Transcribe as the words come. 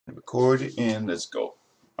Record and let's go.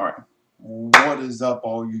 Alright. What is up,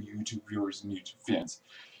 all you YouTube viewers and YouTube fans?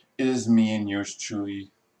 It is me and yours truly,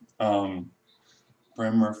 Brent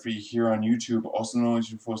Murphy, here on YouTube, also known as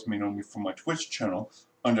you folks may know me from my Twitch channel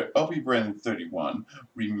under LPBrandon31.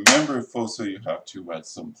 Remember, folks, so you have to at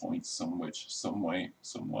some point, some which, some way,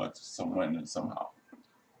 somewhat, somewhen, and somehow.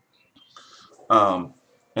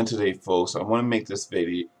 And today, folks, I want to make this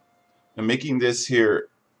video. I'm making this here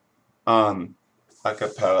a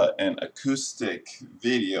cappella and acoustic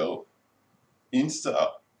video in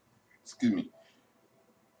style.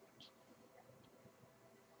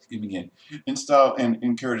 In style and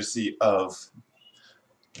in courtesy of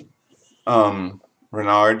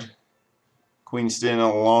Renard, Queenston,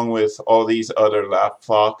 along with all these other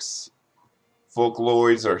Lapfox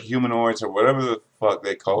folklorids or humanoids or whatever the fuck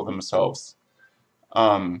they call themselves.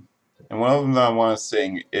 And one of them that I want to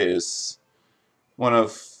sing is one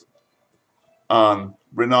of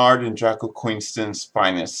Renard and Jackal Queenston's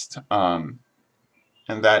finest, and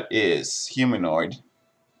that is Humanoid.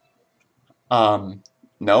 No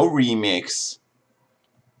remix,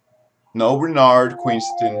 no Renard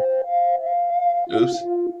Queenston. Oops,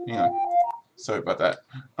 hang on. Sorry about that.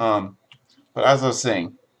 But as I was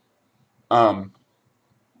saying,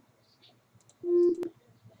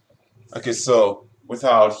 okay, so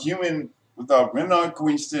without Renard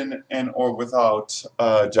Queenston or without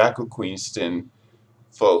Jackal Queenston,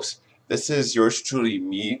 folks, this is yours truly,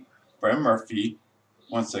 me, Brent Murphy.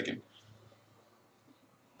 One second.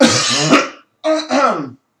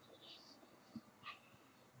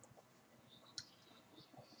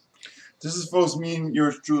 This is, folks, me and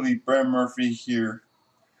yours truly, Brent Murphy here.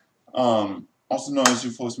 Also known as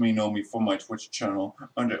you folks may know me from my Twitch channel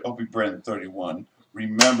under LPBrandon31.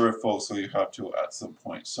 Remember, folks, so you have to at some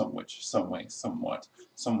point, some which, some way, somewhat,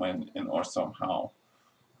 somewhen, and or somehow.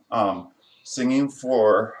 Singing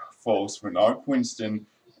for folks Renard Queenston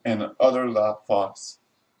and other Lapfox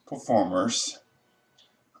performers.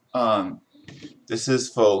 This is,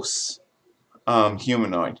 folks,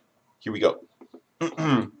 Humanoid. Here we go.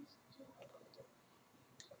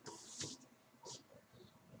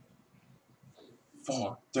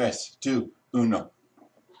 4, 3, 2, 1.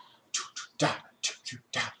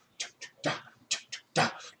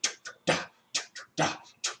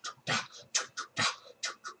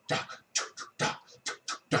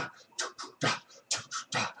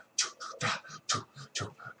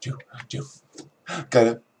 Got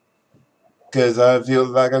it. Cause I feel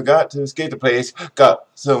like I've got to escape the place. Got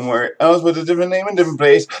somewhere else with a different name and different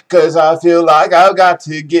place. Cause I feel like I've got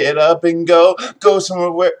to get up and go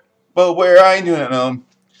somewhere where I do not know.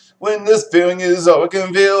 When this feeling is all I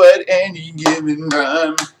can feel at any given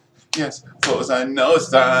time. Yes, folks, I know it's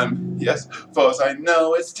time. Yes, folks, I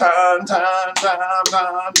know it's time.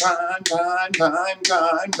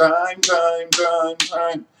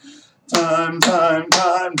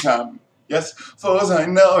 Yes, folks, I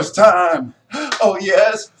know it's time. Oh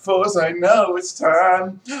yes, folks, I know it's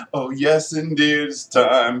time. Oh yes, indeed it's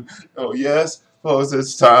time. Oh yes, folks,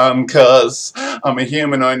 it's time, 'cause I'm a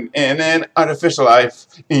humanoid in an artificial life.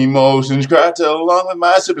 Emotions cracked along with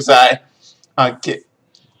my super side. I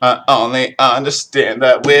only understand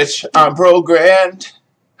that which I'm programmed.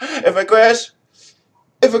 If I crash,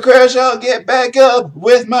 I'll get back up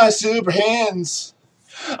with my super hands.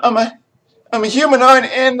 I'm a humanoid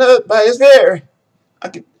in the biosphere. I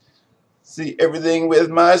can see everything with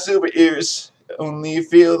my super ears. Only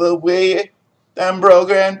feel the way I'm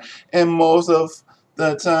programmed, and most of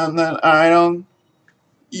the time that I don't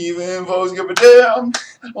even folks give a damn.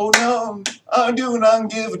 Oh no, I do not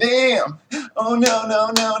give a damn. Oh no,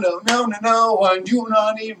 I do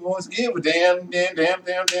not even give a damn. Damn.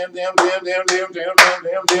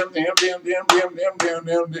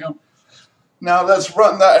 Now let's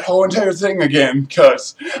run that whole entire thing again,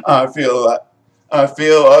 'cause I feel I've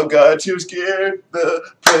got to skip the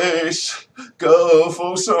place, go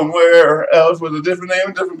for somewhere else with a different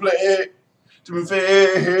name, different place, different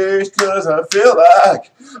face, 'cause I feel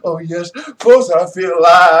like, oh yes, folks, I feel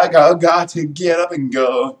like I've got to get up and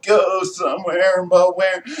go somewhere, but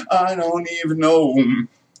where I don't even know.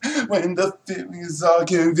 When the feelings I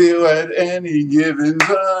can feel at any given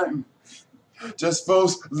time. Just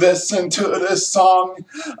folks, listen to this song.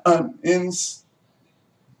 I'm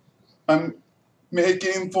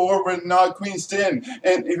making for Renard Queenston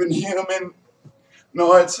and even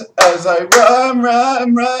humanoids as I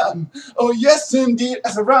rhyme. Oh yes, indeed,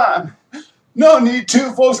 as I rhyme. No need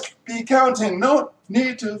to folks be counting. No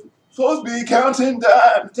need to folks be counting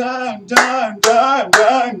dimes.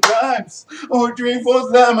 Or 3, 4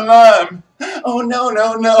 lemon lime. Oh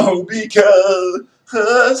no, because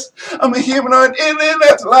 'Cause I'm a humanoid alien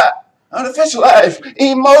that's alive. Artificial life,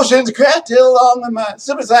 emotions crafted along with my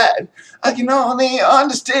super side. I can only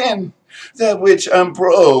understand that which I'm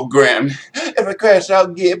programmed. If I crash, I'll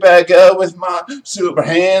get back up with my super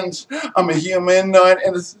hands. I'm a humanoid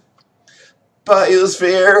in the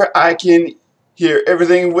biosphere. I can hear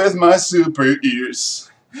everything with my super ears.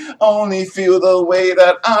 Only feel the way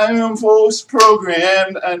that I am force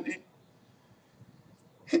programmed and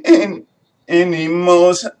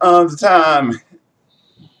most of the time.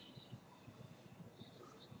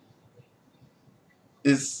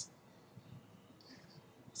 It's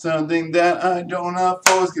something that I don't have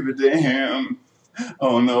force give a damn.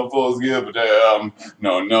 Oh no, force give a damn.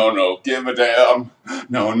 No, no, no, give a damn.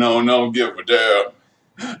 No, no, no, give a damn.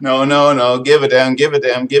 No, no, no, give a damn, give a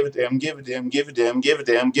damn, give a damn, give a damn, give a damn, give a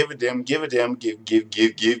damn, give a damn, give a damn,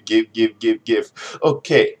 give.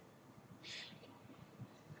 Okay.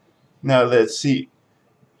 Now let's see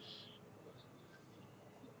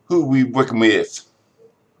who we working with.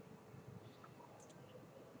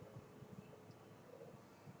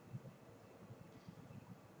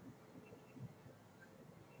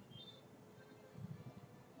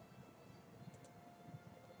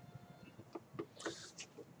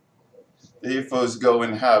 There you folks go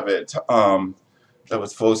and have it. That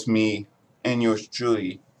was folks me and yours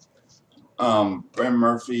truly. Brent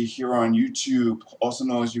Murphy here on YouTube, also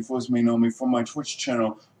known as you folks may know me from my Twitch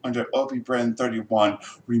channel under LPBrand31.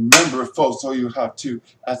 Remember, folks, all you have to,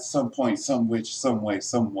 at some point, some which, some way,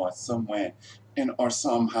 somewhat, somewhere, and or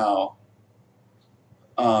somehow,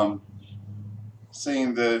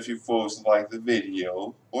 saying that if you folks like the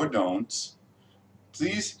video or don't,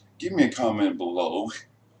 please give me a comment below,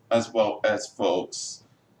 as well as folks,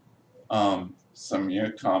 some of your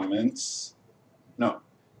comments. No.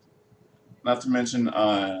 Not to mention,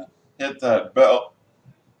 hit that bell.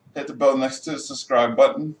 Hit the bell next to the subscribe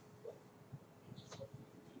button.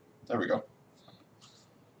 There we go.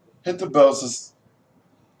 Hit the bell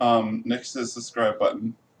next to the subscribe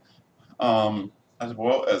button. As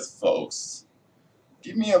well as folks,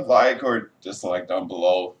 give me a like or dislike down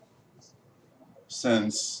below.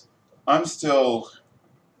 Since I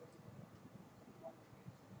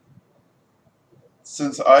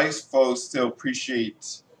folks still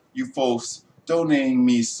appreciate you folks donating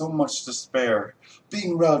me so much despair,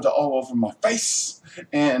 being rubbed all over my face,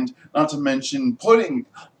 and not to mention putting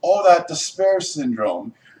all that despair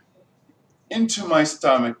syndrome into my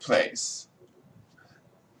stomach place.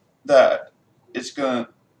 That it's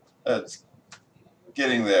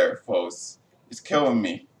getting there, folks. It's killing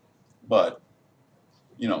me, but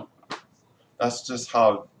you know, that's just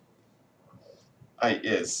how I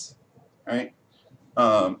is, right?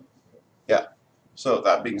 Yeah. So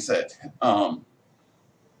that being said,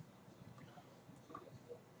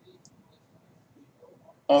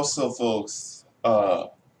 also, folks,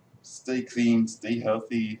 stay clean, stay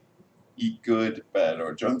healthy, eat good, bad,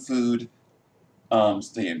 or junk food,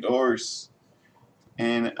 stay indoors,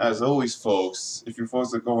 and as always, folks, if you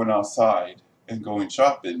folks are going outside and going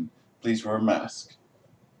shopping, please wear a mask.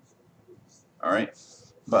 Alright?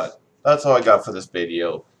 But that's all I got for this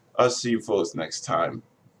video. I'll see you folks next time,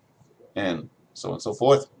 and so on and so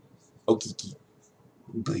forth. Okiki.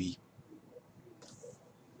 Bye.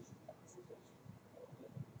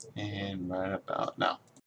 And right about now.